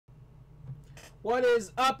What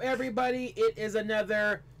is up, everybody? It is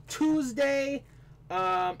another Tuesday.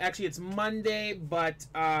 Actually, it's Monday, but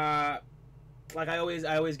like I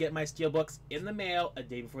always get my Steelbooks in the mail a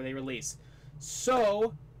day before they release.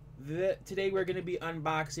 So today we're going to be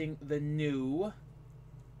unboxing the new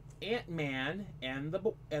Ant-Man and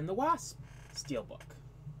the Wasp Steelbook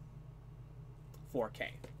 4K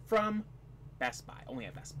from Best Buy. Only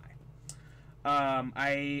at Best Buy.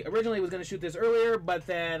 I originally was going to shoot this earlier, but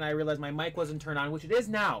then I realized my mic wasn't turned on, which it is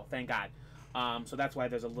now, thank God. So that's why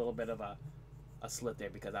there's a little bit of a slit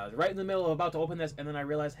there, because I was right in the middle of about to open this, and then I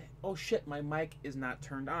realized, hey, oh shit, my mic is not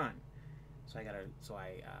turned on. So I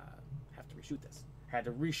have to reshoot this. I had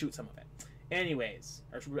to reshoot some of it. Anyways,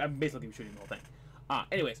 I'm basically reshooting the whole thing.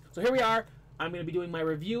 Anyways, so here we are. I'm going to be doing my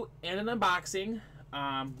review and an unboxing.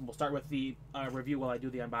 We'll start with the review while I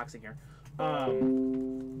do the unboxing here.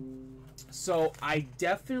 So I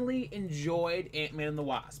definitely enjoyed Ant-Man and the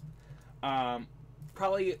Wasp.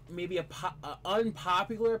 Probably maybe a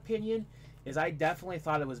unpopular opinion is I definitely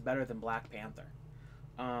thought it was better than Black Panther.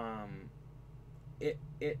 It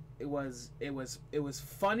was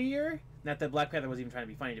funnier. Not that Black Panther was even trying to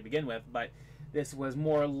be funny to begin with, but this was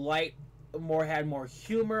more light, had more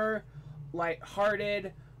humor,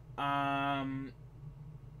 light-hearted.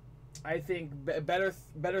 I think better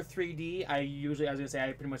 3D. I was gonna say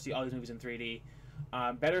I pretty much see all these movies in 3D.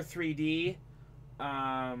 Better 3D.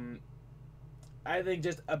 I think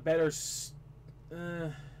just a better.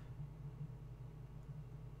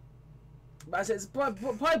 I said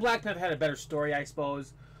probably Black Panther had a better story, I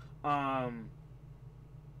suppose. But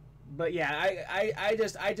yeah, I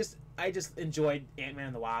just enjoyed Ant-Man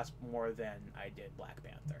and the Wasp more than I did Black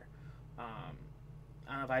Panther.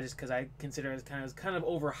 I don't know if because I consider it kind of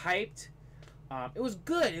overhyped. It was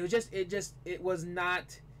good. It was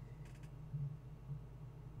not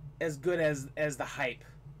as good as the hype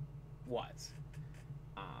was.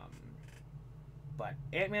 But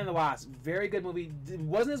Ant-Man and the Wasp, very good movie. It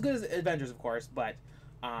wasn't as good as Avengers, of course, but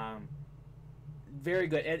very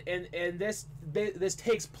good. And this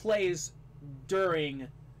takes place during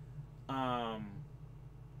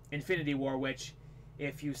Infinity War, which,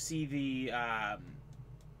 if you see the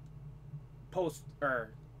post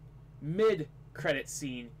or mid credit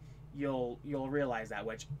scene, you'll realize that.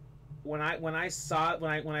 Which when I saw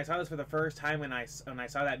this for the first time, when I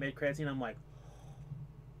saw that mid credit scene, I'm like,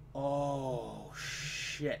 oh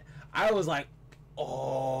shit! I was like,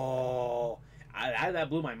 oh, that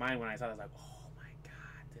blew my mind when I saw it. I was like, oh my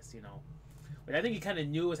god, this, But I think you kind of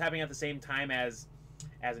knew it was happening at the same time as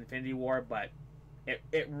Infinity War, but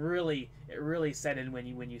it really set in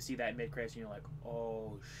when you see that mid credit scene. You're like,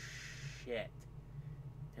 oh shit!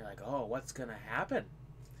 You're like, oh, what's gonna happen?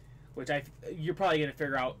 Which you're probably gonna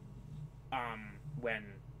figure out when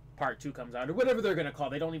Part 2 comes out, or whatever they're gonna call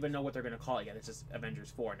it. They don't even know what they're gonna call it yet. It's just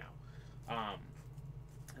Avengers 4 now.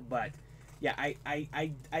 But yeah, I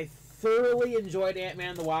thoroughly enjoyed Ant-Man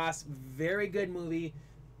and the Wasp. Very good movie,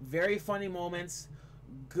 very funny moments,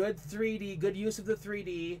 good 3D, good use of the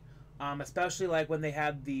 3D, especially like when they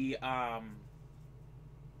had the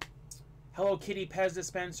Hello Kitty Pez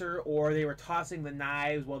dispenser, or they were tossing the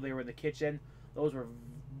knives while they were in the kitchen. Those were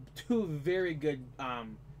two very good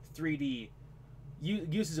 3D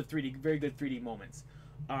uses of 3D, very good 3D moments.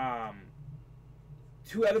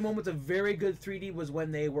 Two other moments of very good 3D was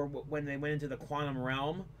when they went into the quantum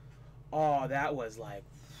realm. Oh, that was like,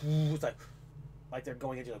 it's like they're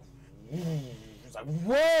going into it's like,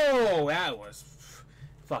 whoa, that was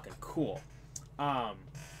fucking cool.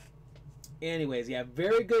 Anyways, yeah,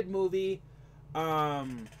 very good movie. Ooh,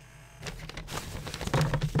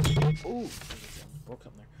 broke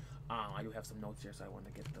something there. I do have some notes here, so I want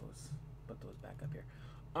to put those back up here.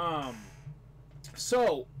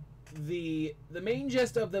 So the main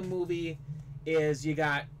gist of the movie is you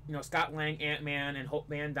got Scott Lang, Ant-Man, and Hope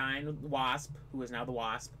Van Dyne, Wasp, who is now the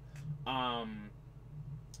Wasp.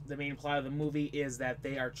 The main plot of the movie is that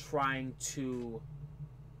they are trying to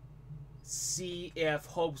see if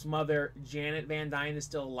Hope's mother, Janet Van Dyne, is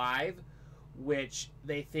still alive, which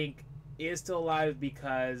they think is still alive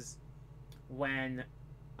because when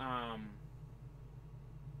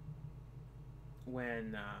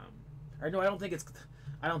or no, I don't think that's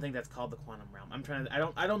called the quantum realm. I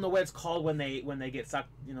don't know what it's called when they get sucked,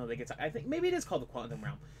 they get sucked. I think maybe it is called the quantum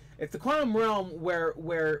realm. It's the quantum realm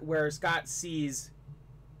where Scott sees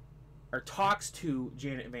or talks to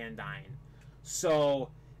Janet Van Dyne. So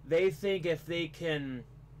they think if they can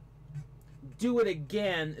do it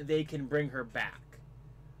again, they can bring her back,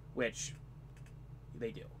 which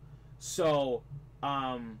they do. So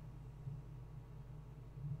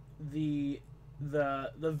the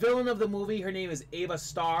villain of the movie, her name is Ava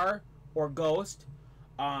Starr, or Ghost,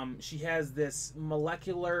 she has this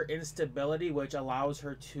molecular instability which allows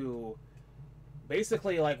her to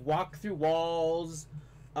basically like walk through walls.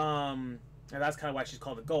 And that's kind of why she's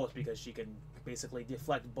called a ghost, because she can basically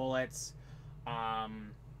deflect bullets.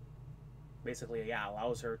 Basically, yeah,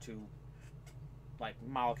 allows her to like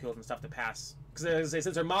molecules and stuff to pass. Because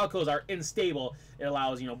since her molecules are unstable, it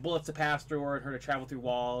allows, you know, bullets to pass through her and her to travel through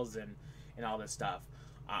walls and all this stuff.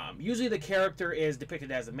 Usually the character is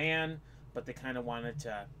depicted as a man, but they kind of wanted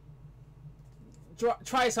to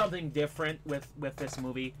try something different with this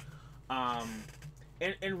movie.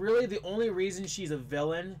 And really the only reason she's a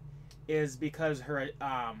villain is because her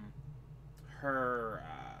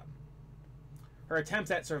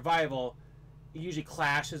attempts at survival usually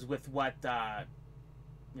clashes with what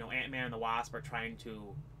you know, Ant-Man and the Wasp are trying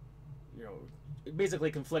to, you know, it basically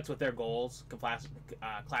conflicts with their goals,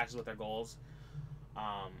 clashes with their goals.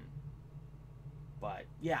 But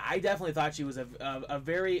yeah, I definitely thought she was a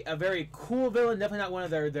very cool villain. Definitely not one of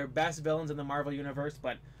their best villains in the Marvel universe,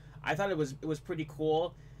 but I thought it was pretty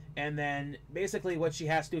cool. And then basically what she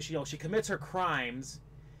has to do, she commits her crimes,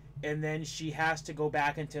 and then she has to go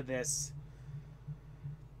back into this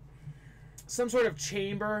some sort of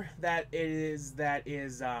chamber that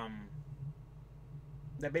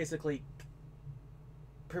basically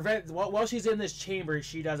prevents, while she's in this chamber,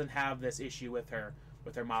 she doesn't have this issue with her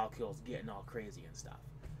molecules getting all crazy and stuff.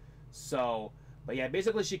 So, but yeah,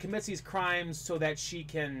 basically she commits these crimes so that she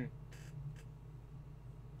can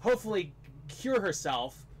hopefully cure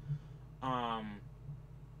herself. And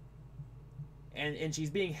she's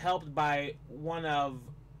being helped by one of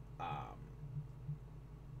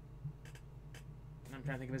I'm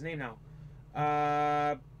trying to think of his name now.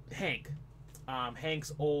 Hank.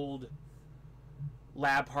 Hank's old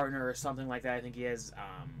lab partner or something like that. I think he is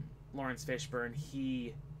Lawrence Fishburne.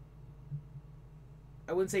 He,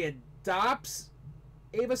 I wouldn't say adopts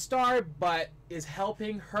Ava Starr, but is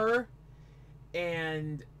helping her.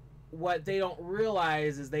 And what they don't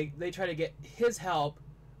realize is they try to get his help,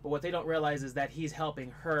 but what they don't realize is that he's helping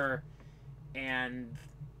her, and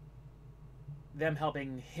them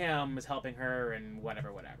helping him is helping her, and whatever.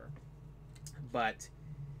 But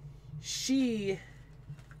she,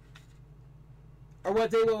 or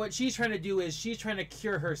what she's trying to do is she's trying to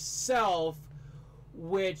cure herself,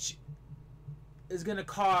 which is going to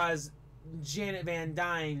cause Janet Van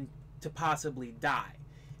Dyne to possibly die,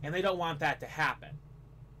 and they don't want that to happen.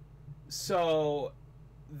 So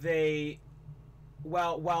they,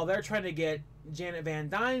 while they're trying to get Janet Van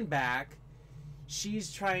Dyne back,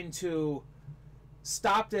 she's trying to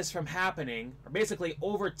stop this from happening, or basically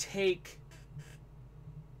overtake.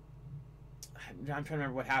 I'm trying to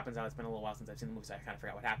remember what happens now. It's been a little while since I've seen the movie, so I kind of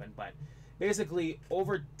forgot what happened. But basically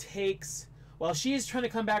overtakes, while she's trying to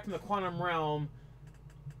come back from the quantum realm,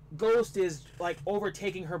 Ghost is like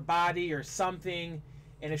overtaking her body or something,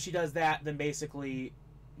 and if she does that, then basically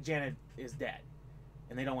Janet is dead,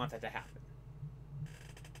 and they don't want that to happen.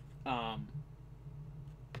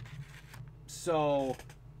 So,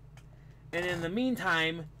 and in the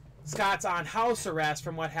meantime, Scott's on house arrest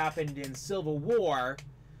from what happened in Civil War,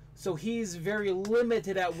 so he's very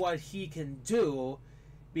limited at what he can do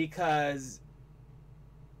because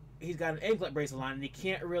he's got an anklet bracelet on and he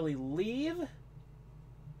can't really leave,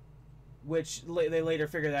 which they later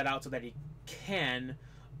figure that out so that he can.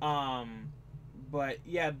 But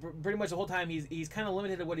yeah, pretty much the whole time he's kind of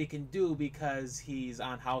limited at what he can do because he's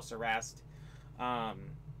on house arrest.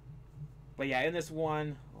 But yeah, in this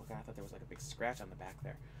one, oh god, I thought there was like a big scratch on the back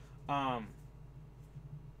there.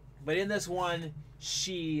 But in this one,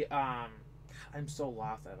 she, I'm so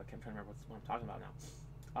lost. I can't remember what I'm talking about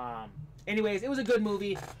now. Anyways, it was a good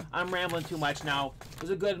movie. I'm rambling too much now. It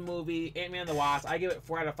was a good movie. Ant-Man and the Wasp. I give it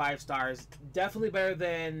 4 out of 5 stars. Definitely better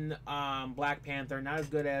than Black Panther. Not as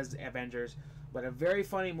good as Avengers, but a very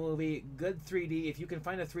funny movie. Good 3D. If you can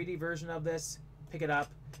find a 3D version of this, pick it up.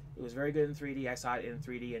 It was very good in 3D. I saw it in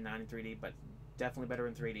 3D and not in 3D, but definitely better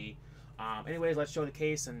in 3D. Anyways, let's show the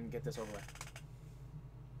case and get this over with.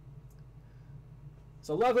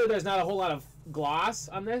 So luckily there's not a whole lot of gloss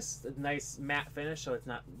on this. A nice matte finish, so it's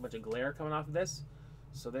not much of glare coming off of this.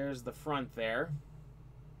 So there's the front there.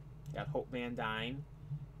 Got Hope Van Dyne,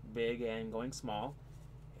 big and going small.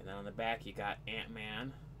 And then on the back you got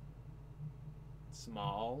Ant-Man,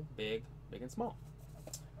 small, big, big and small.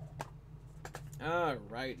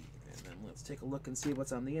 Alrighty, and then let's take a look and see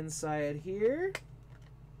what's on the inside here.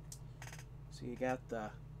 So you got the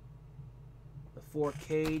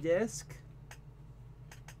 4K disc.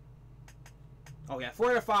 Oh yeah,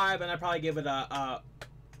 4 out of 5, and I probably give it I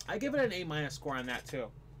give it an A- score on that too.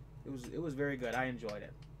 It was very good. I enjoyed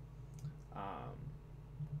it.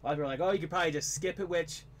 A lot of people are like, oh, you could probably just skip it,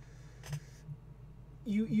 which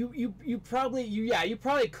you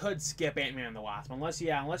probably could skip Ant-Man and the Wasp unless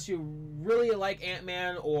you really like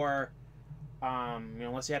Ant-Man or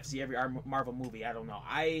unless you have to see every Marvel movie. I don't know.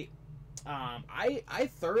 I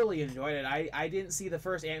thoroughly enjoyed it. I didn't see the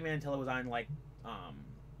first Ant-Man until it was on like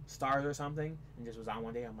Stars or something, and just was on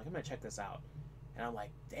one day. I'm like, I'm gonna check this out, and I'm like,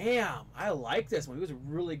 damn, I like this movie. It was a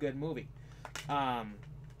really good movie. So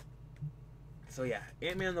yeah,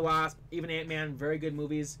 Ant-Man and the Wasp, even Ant-Man, very good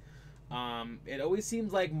movies. It always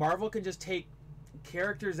seems like Marvel can just take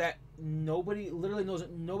characters that nobody knows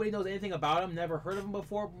anything about them, never heard of them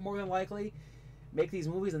before, more than likely, make these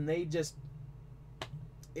movies, and they just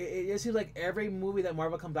it just seems like every movie that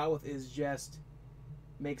Marvel comes out with is just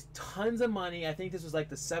makes tons of money. I think this was like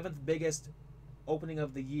the 7th biggest opening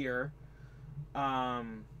of the year,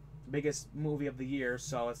 biggest movie of the year.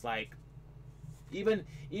 So it's like even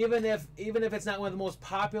if it's not one of the most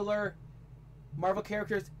popular Marvel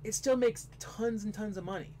characters, it still makes tons and tons of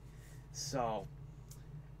money. So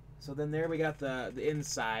then there we got the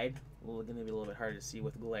inside. Well, going to be a little bit hard to see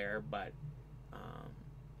with glare, but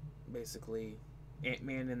basically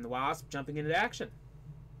Ant-Man and the Wasp jumping into action.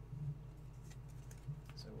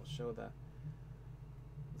 So we'll show the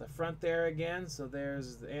front there again. So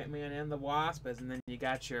there's the Ant-Man and the Wasp, and then you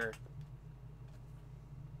got your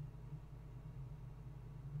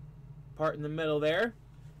part in the middle there,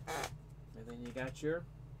 and then you got your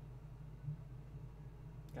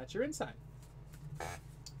inside.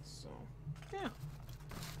 So yeah.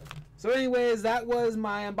 So anyways, that was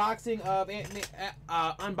my unboxing of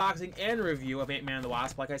unboxing and review of Ant-Man and the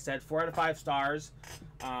Wasp. Like I said, 4 out of 5 stars,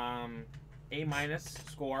 A-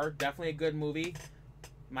 score. Definitely a good movie.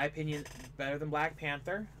 In my opinion, better than Black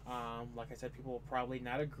Panther. Like I said, people will probably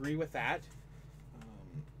not agree with that.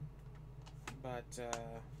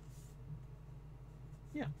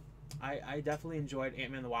 Yeah, I definitely enjoyed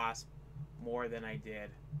Ant-Man and the Wasp more than I did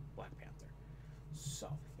Black Panther.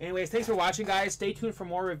 So, anyways, thanks for watching, guys. Stay tuned for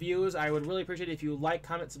more reviews. I would really appreciate it if you like,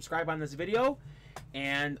 comment, subscribe on this video.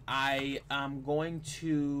 And I am going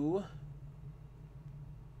to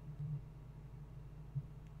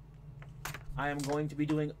be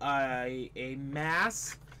doing a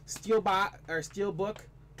mass Steelbook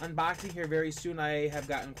unboxing here very soon. I have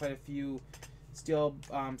gotten quite a few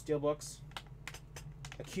Steelbooks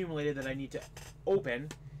accumulated that I need to open,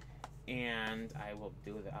 and I'll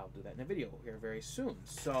do that in a video here very soon.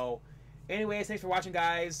 So anyways, thanks for watching,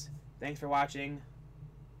 guys. Thanks for watching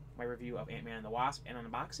my review of Ant-Man and the Wasp and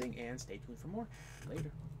unboxing, and stay tuned for more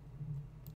later.